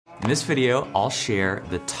In this video, I'll share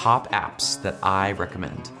the top apps that I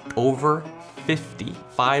recommend. Over 50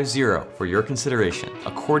 for your consideration,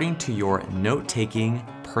 according to your note-taking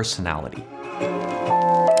personality.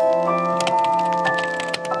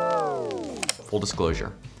 Full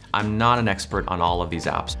disclosure, I'm not an expert on all of these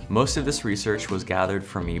apps. Most of this research was gathered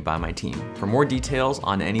for me by my team. For more details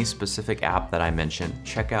on any specific app that I mention,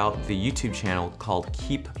 check out the YouTube channel called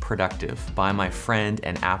Keep Productive by my friend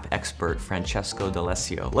and app expert, Francesco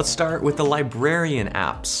D'Alessio. Let's start with the Librarian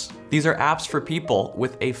apps. These are apps for people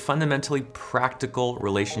with a fundamentally practical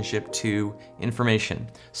relationship to information,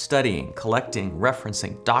 studying, collecting,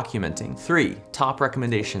 referencing, documenting. 3 top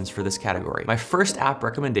recommendations for this category. My first app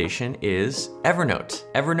recommendation is Evernote.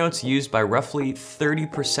 Evernote's used by roughly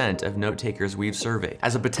 30% of note takers we've surveyed.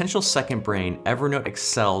 As a potential second brain, Evernote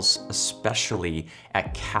excels especially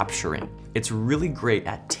at capturing. It's really great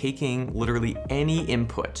at taking literally any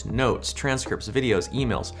input, notes, transcripts, videos,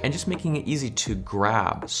 emails, and just making it easy to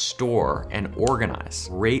grab, store, and organize.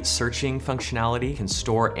 Rate searching functionality can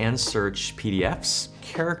store and search PDFs.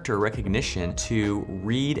 Character recognition to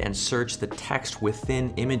read and search the text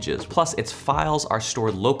within images. Plus, its files are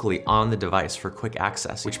stored locally on the device for quick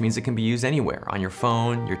access, which means it can be used anywhere, on your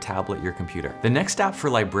phone, your tablet, your computer. The next app for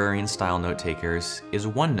librarian-style note takers is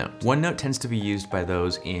OneNote. OneNote tends to be used by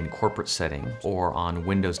those in corporate settings or on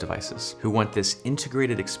Windows devices who want this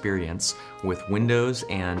integrated experience with Windows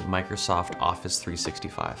and Microsoft Office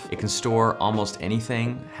 365. It can store almost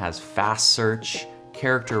anything, has fast search,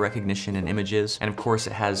 character recognition in images, and of course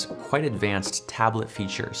it has quite advanced tablet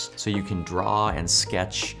features, so you can draw and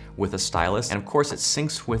sketch with a stylus. And of course it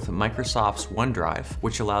syncs with Microsoft's OneDrive,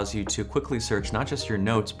 which allows you to quickly search not just your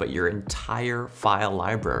notes, but your entire file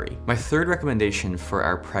library. My third recommendation for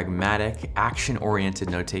our pragmatic, action-oriented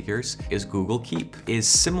note takers is Google Keep. It is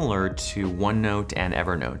similar to OneNote and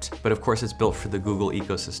Evernote, but of course it's built for the Google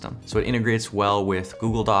ecosystem. So it integrates well with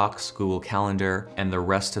Google Docs, Google Calendar, and the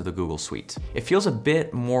rest of the Google suite. It feels a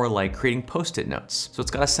bit more like creating Post-it notes. So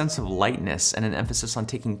it's got a sense of lightness and an emphasis on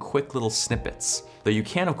taking quick little snippets. Though you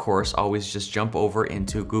can, of course, always just jump over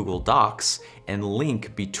into Google Docs and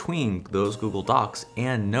link between those Google Docs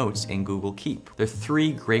and notes in Google Keep. They're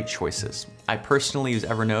 3 great choices. I personally use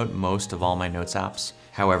Evernote most of all my notes apps.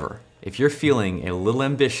 However, if you're feeling a little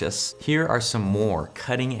ambitious, here are some more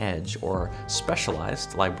cutting edge or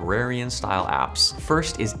specialized librarian-style apps.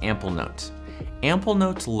 First is Amplenote.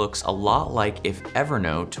 Amplenote looks a lot like if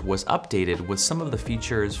Evernote was updated with some of the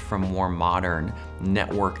features from more modern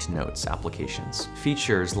networked notes applications.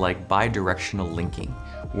 Features like bidirectional linking,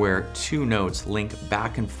 where 2 notes link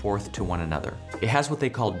back and forth to one another. It has what they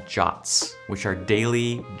call jots, which are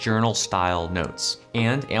daily journal-style notes.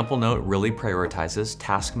 And Amplenote really prioritizes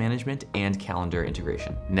task management and calendar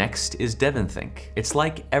integration. Next is DEVONthink. It's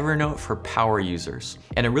like Evernote for power users,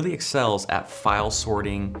 and it really excels at file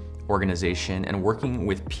sorting, organization, and working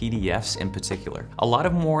with PDFs in particular. A lot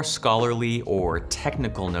of more scholarly or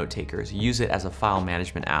technical note takers use it as a file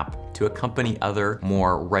management app to accompany other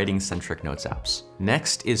more writing-centric notes apps.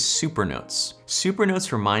 Next is Supernotes.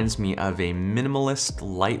 Supernotes reminds me of a minimalist,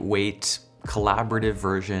 lightweight, collaborative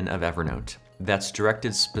version of Evernote that's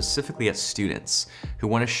directed specifically at students who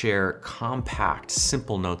want to share compact,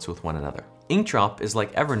 simple notes with one another. Inkdrop is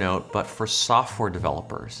like Evernote, but for software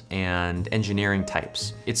developers and engineering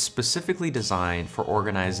types. It's specifically designed for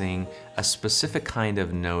organizing a specific kind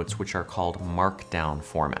of notes which are called markdown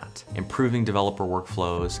format, improving developer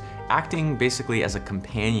workflows, acting basically as a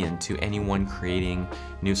companion to anyone creating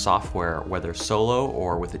new software, whether solo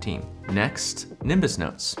or with a team. Next, Nimbus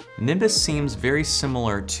Notes. Nimbus seems very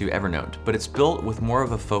similar to Evernote, but it's built with more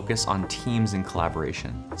of a focus on teams and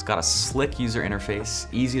collaboration. It's got a slick user interface,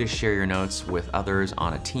 easy to share your notes with others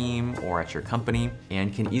on a team or at your company,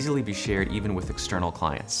 and can easily be shared even with external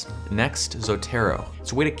clients. Next, Zotero.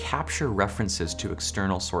 It's a way to capture references to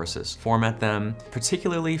external sources, format them,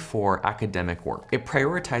 particularly for academic work. It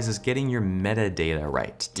prioritizes getting your metadata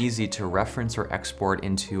right, easy to reference or export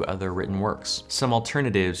into other written works. Some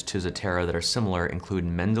alternatives to Zotero that are similar include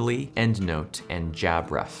Mendeley, EndNote, and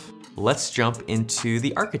JabRef. Let's jump into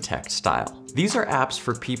the Archetype style. These are apps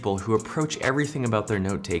for people who approach everything about their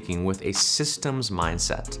note-taking with a systems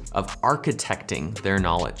mindset of architecting their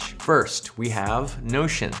knowledge. First, we have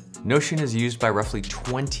Notion. Notion is used by roughly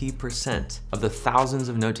 20% of the thousands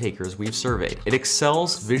of note takers we've surveyed. It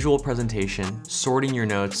excels visual presentation, sorting your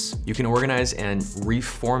notes. You can organize and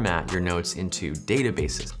reformat your notes into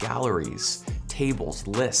databases, galleries, tables,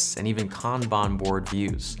 lists, and even Kanban board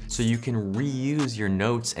views. So you can reuse your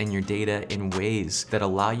notes and your data in ways that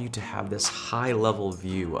allow you to have this high-level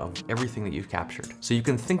view of everything that you've captured. So you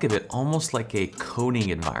can think of it almost like a coding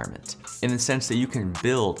environment, in the sense that you can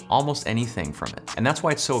build almost anything from it. And that's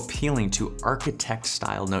why it's so appealing to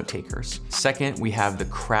architect-style note takers. Second, we have the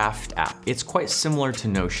Craft app. It's quite similar to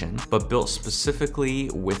Notion, but built specifically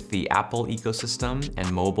with the Apple ecosystem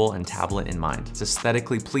and mobile and tablet in mind. It's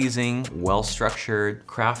aesthetically pleasing, well-structured.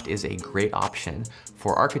 Craft is a great option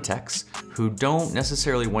for architects who don't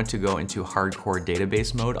necessarily want to go into hardcore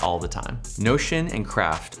database mode all the time. Notion and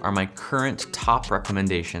Craft are my current top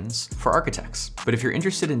recommendations for architects. But if you're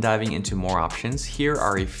interested in diving into more options, here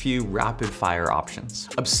are a few rapid fire options.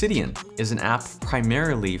 Obsidian is an app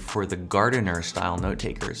primarily for the gardener style note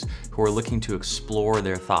takers who are looking to explore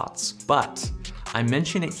their thoughts. But I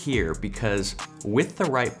mention it here because with the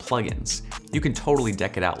right plugins, you can totally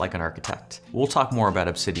deck it out like an architect. We'll talk more about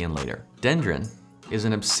Obsidian later. Dendron is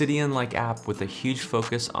an Obsidian-like app with a huge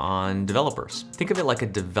focus on developers. Think of it like a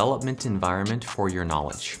development environment for your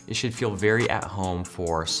knowledge. It should feel very at home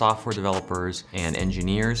for software developers and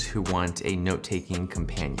engineers who want a note-taking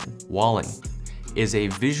companion. Walling is a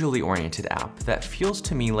visually oriented app that feels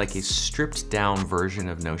to me like a stripped down version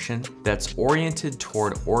of Notion that's oriented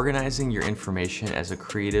toward organizing your information as a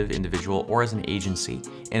creative individual or as an agency,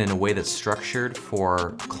 and in a way that's structured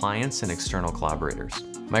for clients and external collaborators.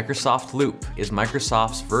 Microsoft Loop is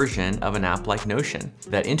Microsoft's version of an app like Notion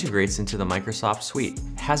that integrates into the Microsoft suite.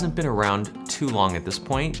 It hasn't been around too long at this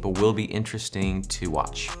point, but will be interesting to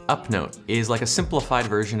watch. UpNote is like a simplified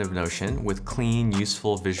version of Notion with clean,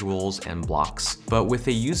 useful visuals and blocks, but with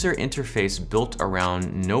a user interface built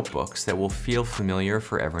around notebooks that will feel familiar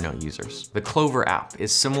for Evernote users. The Clover app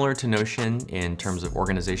is similar to Notion in terms of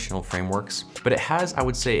organizational frameworks, but it has, I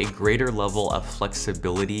would say, a greater level of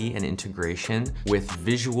flexibility and integration with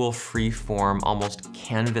visual free-form, almost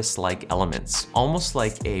canvas-like elements, almost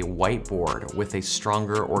like a whiteboard with a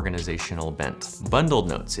stronger organizational bent. Bundled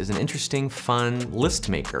Notes is an interesting, fun list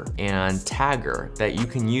maker and tagger that you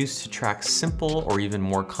can use to track simple or even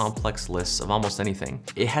more complex lists of almost anything.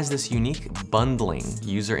 It has this unique bundling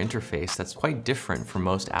user interface that's quite different from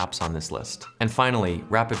most apps on this list. And finally,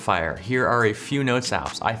 rapid fire. Here are a few notes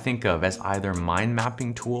apps I think of as either mind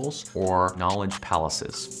mapping tools or knowledge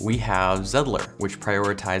palaces. We have Zettlr, which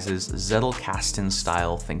prioritizes Zettelkasten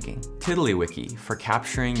style thinking. TiddlyWiki for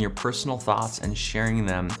capturing your personal thoughts and sharing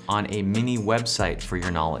them on a mini website for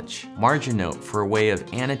your knowledge. Marginnote for a way of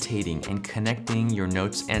annotating and connecting your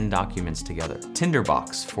notes and documents together.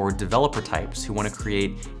 Tinderbox for developer types who want to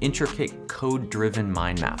create intricate code-driven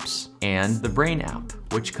mind maps. And TheBrain app,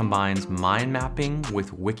 which combines mind mapping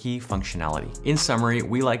with wiki functionality. In summary,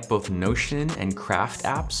 we like both Notion and Craft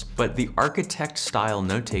apps, but the architect style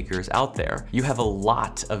note takers out there, you have a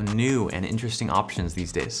lot of new and interesting options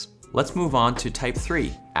these days. Let's move on to type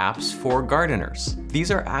 3, apps for gardeners. These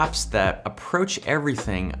are apps that approach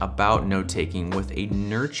everything about note-taking with a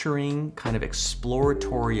nurturing, kind of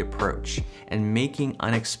exploratory approach and making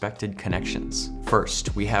unexpected connections.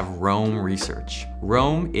 First, we have Roam Research.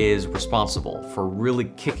 Roam is responsible for really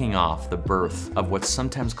kicking off the birth of what's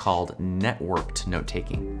sometimes called networked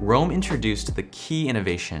note-taking. Roam introduced the key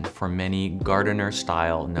innovation for many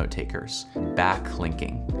gardener-style note-takers,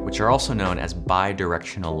 backlinking, which are also known as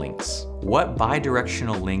bidirectional links. What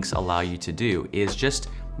bidirectional links allow you to do is just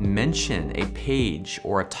mention a page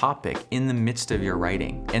or a topic in the midst of your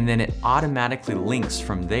writing, and then it automatically links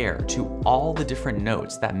from there to all the different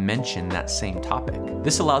notes that mention that same topic.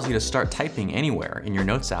 This allows you to start typing anywhere in your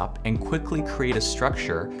notes app and quickly create a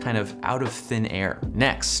structure kind of out of thin air.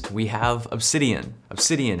 Next, we have Obsidian.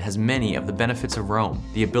 Obsidian has many of the benefits of Roam,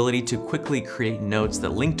 the ability to quickly create notes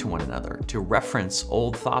that link to one another, to reference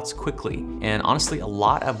old thoughts quickly, and honestly, a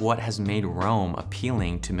lot of what has made Roam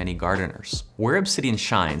appealing to many gardeners. Where Obsidian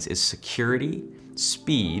shines is security,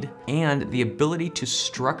 speed, and the ability to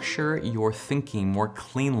structure your thinking more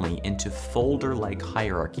cleanly into folder-like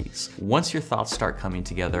hierarchies once your thoughts start coming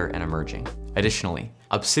together and emerging. Additionally,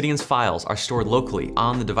 Obsidian's files are stored locally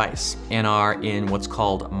on the device and are in what's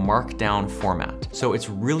called markdown format. So it's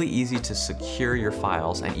really easy to secure your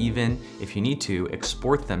files and even, if you need to,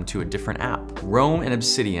 export them to a different app. Roam and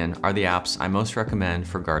Obsidian are the apps I most recommend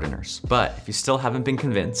for gardeners. But if you still haven't been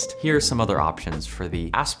convinced, here are some other options for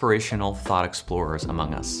the aspirational thought explorers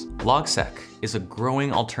among us. Logseq is a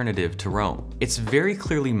growing alternative to Roam. It's very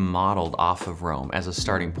clearly modeled off of Roam as a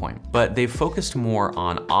starting point, but they've focused more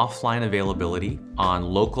on offline availability, on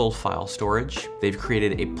local file storage. They've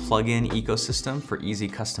created a plugin ecosystem for easy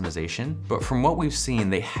customization, but from what we've seen,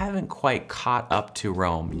 they haven't quite caught up to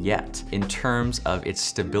Roam yet in terms of its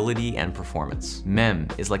stability and performance. Mem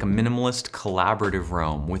is like a minimalist collaborative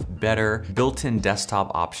Roam with better built-in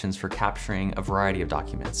desktop options for capturing a variety of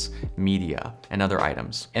documents, media, and other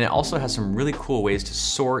items. And it also has some really cool ways to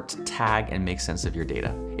sort, tag, and make sense of your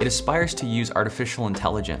data. It aspires to use artificial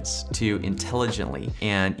intelligence to intelligently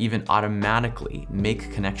and even automatically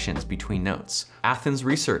make connections between notes. Athens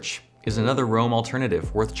Research is another Roam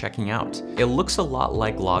alternative worth checking out. It looks a lot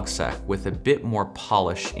like Logseq with a bit more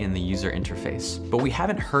polish in the user interface, but we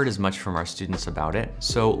haven't heard as much from our students about it,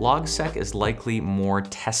 so Logseq is likely more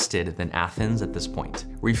tested than Athens at this point.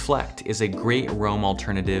 Reflect is a great Roam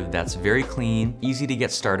alternative that's very clean, easy to get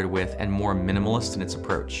started with, and more minimalist in its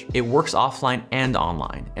approach. It works offline and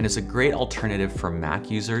online, and is a great alternative for Mac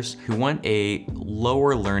users who want a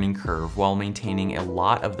lower learning curve while maintaining a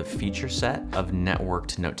lot of the feature set of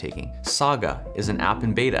networked note-taking. Saga is an app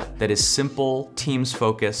in beta that is simple,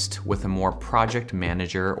 teams-focused, with a more project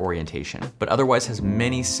manager orientation, but otherwise has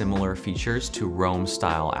many similar features to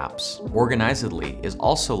Roam-style apps. Organizedly is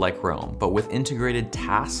also like Roam, but with integrated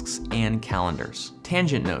tasks and calendars.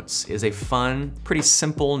 Tangent Notes is a fun, pretty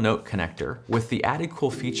simple note connector with the added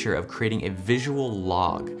cool feature of creating a visual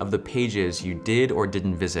log of the pages you did or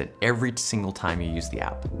didn't visit every single time you use the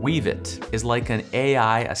app. Weavit is like an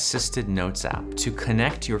AI-assisted notes app to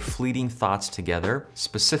connect your fleeting thoughts together,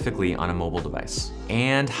 specifically on a mobile device.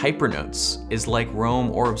 And Hypernotes is like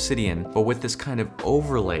Roam or Obsidian, but with this kind of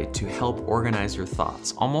overlay to help organize your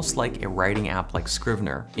thoughts, almost like a writing app like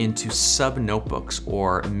Scrivener, into sub-notebooks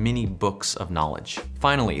or mini books of knowledge.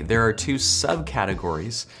 Finally, there are two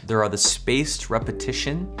subcategories. There are the spaced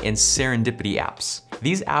repetition and serendipity apps.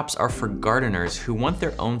 These apps are for gardeners who want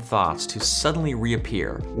their own thoughts to suddenly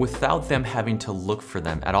reappear without them having to look for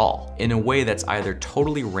them at all, in a way that's either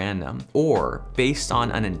totally random or based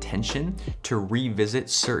on an intention to revisit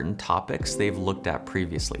certain topics they've looked at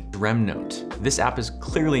previously. Remnote. This app is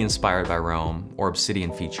clearly inspired by Roam or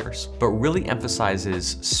Obsidian features, but really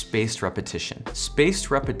emphasizes spaced repetition.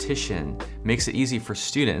 Spaced repetition makes it easy for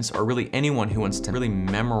students, or really anyone who wants to really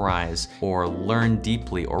memorize or learn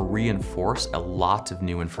deeply or reinforce a lot of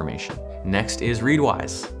new information. Next is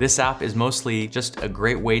Readwise. This app is mostly just a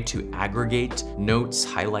great way to aggregate notes,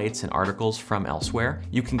 highlights, and articles from elsewhere.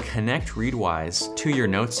 You can connect Readwise to your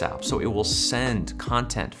Notes app, so it will send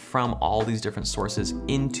content from all these different sources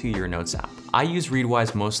into your Notes app. I use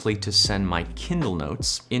Readwise mostly to send my Kindle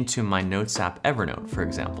notes into my Notes app Evernote, for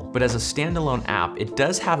example. But as a standalone app, it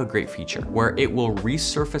does have a great feature where it will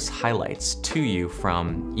resurface highlights to you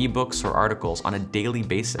from ebooks or articles on a daily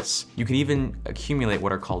basis. You can even accumulate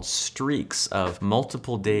what are called streaks of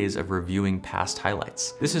multiple days of reviewing past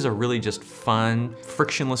highlights. This is a really just fun,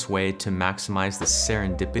 frictionless way to maximize the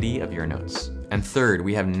serendipity of your notes. And third,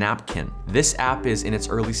 we have Napkin. This app is in its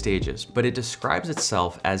early stages, but it describes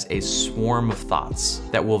itself as a swarm of thoughts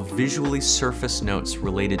that will visually surface notes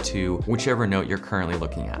related to whichever note you're currently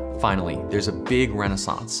looking at. Finally, there's a big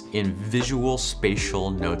renaissance in visual spatial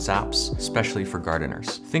notes apps, especially for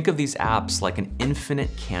gardeners. Think of these apps like an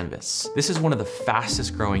infinite canvas. This is one of the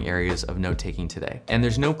fastest growing areas of note-taking today, and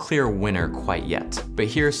there's no clear winner quite yet, but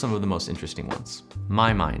here are some of the most interesting ones.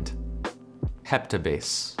 MyMind,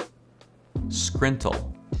 Heptabase,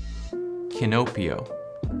 Skrintle, Kinopio,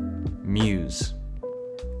 Muse,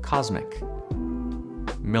 Cosmic,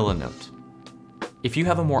 Milanote. If you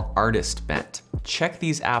have a more artist bent, check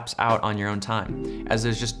these apps out on your own time, as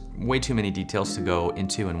there's just way too many details to go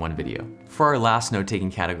into in one video. For our last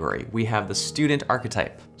note-taking category, we have the student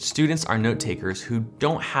archetype. Students are note-takers who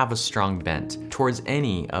don't have a strong bent towards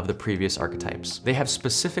any of the previous archetypes. They have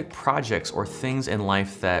specific projects or things in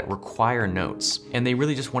life that require notes, and they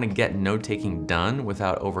really just want to get note-taking done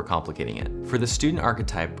without overcomplicating it. For the student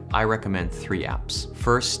archetype, I recommend 3 apps.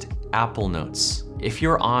 First, Applenotes. If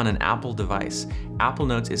you're on an Apple device,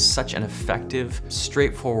 Applenotes is such an effective,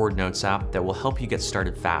 straightforward notes app that will help you get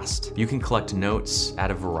started fast. You can collect notes,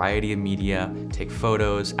 add a variety of media, take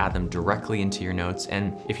photos, add them directly into your notes,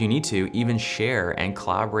 and if you need to, even share and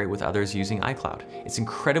collaborate with others using iCloud. It's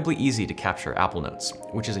incredibly easy to capture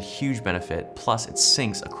Applenotes, which is a huge benefit, plus it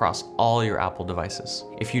syncs across all your Apple devices.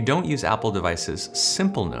 If you don't use Apple devices,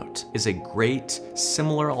 Simplenote is a great,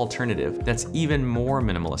 similar alternative that's even more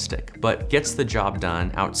minimalistic, but gets the job job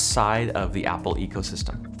done outside of the Apple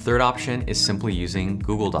ecosystem. Third option is simply using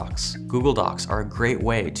Google Docs. Google Docs are a great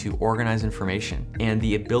way to organize information, and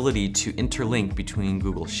the ability to interlink between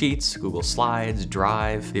Google Sheets, Google Slides,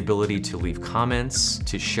 Drive, the ability to leave comments,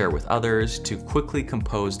 to share with others, to quickly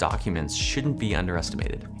compose documents shouldn't be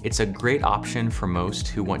underestimated. It's a great option for most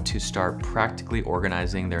who want to start practically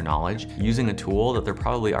organizing their knowledge using a tool that they're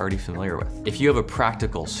probably already familiar with. If you have a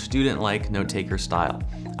practical, student-like note-taker style,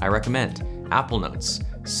 I recommend Amplenote,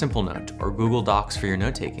 Simplenote, or Google Docs for your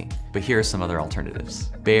note-taking. But here are some other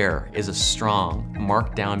alternatives. Bear is a strong,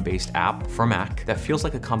 markdown-based app for Mac that feels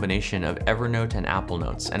like a combination of Evernote and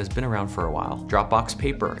Applenotes and has been around for a while. Dropbox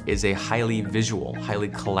Paper is a highly visual, highly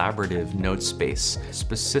collaborative note space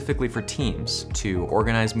specifically for teams to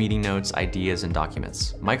organize meeting notes, ideas, and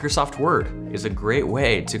documents. Microsoft Word is a great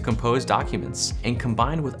way to compose documents, and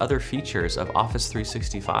combined with other features of Office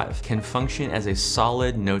 365, can function as a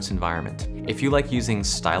solid notes environment. If you like using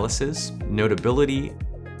styluses, Notability,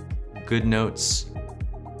 GoodNotes,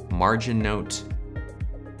 Marginnote,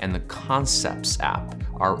 and the Concepts app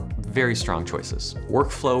are very strong choices.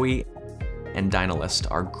 Workflowy and Dynalist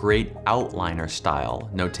are great outliner style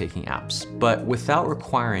note-taking apps, but without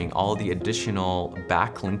requiring all the additional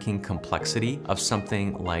backlinking complexity of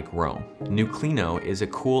something like Roam. Nuclino is a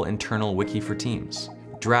cool internal wiki for teams.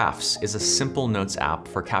 Drafts is a simple notes app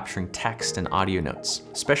for capturing text and audio notes,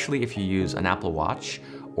 especially if you use an Apple Watch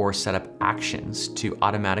or set up actions to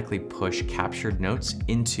automatically push captured notes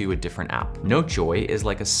into a different app. NoteJoy is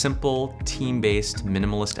like a simple, team-based,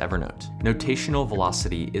 minimalist Evernote. Notational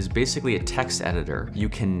Velocity is basically a text editor you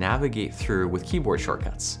can navigate through with keyboard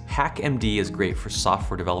shortcuts. HackMD is great for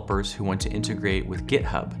software developers who want to integrate with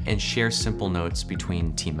GitHub and share simple notes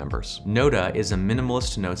between team members. Nota is a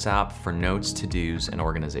minimalist notes app for notes, to-dos, and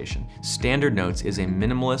organization. Standard Notes is a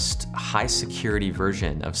minimalist, high-security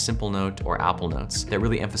version of Simplenote or Applenotes that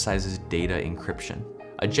really emphasizes data encryption.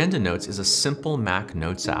 Agenda Notes is a simple Mac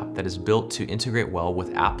Notes app that is built to integrate well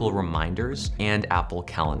with Apple Reminders and Apple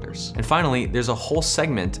Calendars. And finally, there's a whole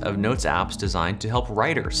segment of Notes apps designed to help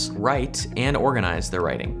writers write and organize their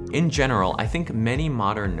writing. In general, I think many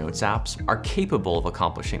modern Notes apps are capable of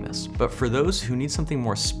accomplishing this, but for those who need something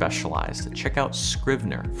more specialized, check out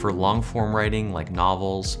Scrivener for long-form writing like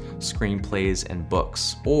novels, screenplays, and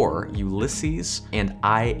books, or Ulysses and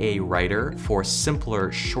IA Writer for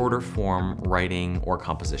simpler, shorter-form writing or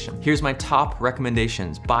composition. Here's my top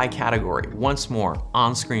recommendations by category, once more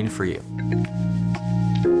on screen for you.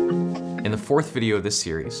 In the fourth video of this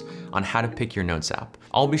series on how to pick your Notes app,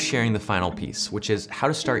 I'll be sharing the final piece, which is how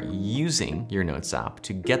to start using your Notes app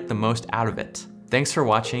to get the most out of it. Thanks for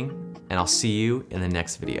watching, and I'll see you in the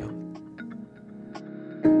next video.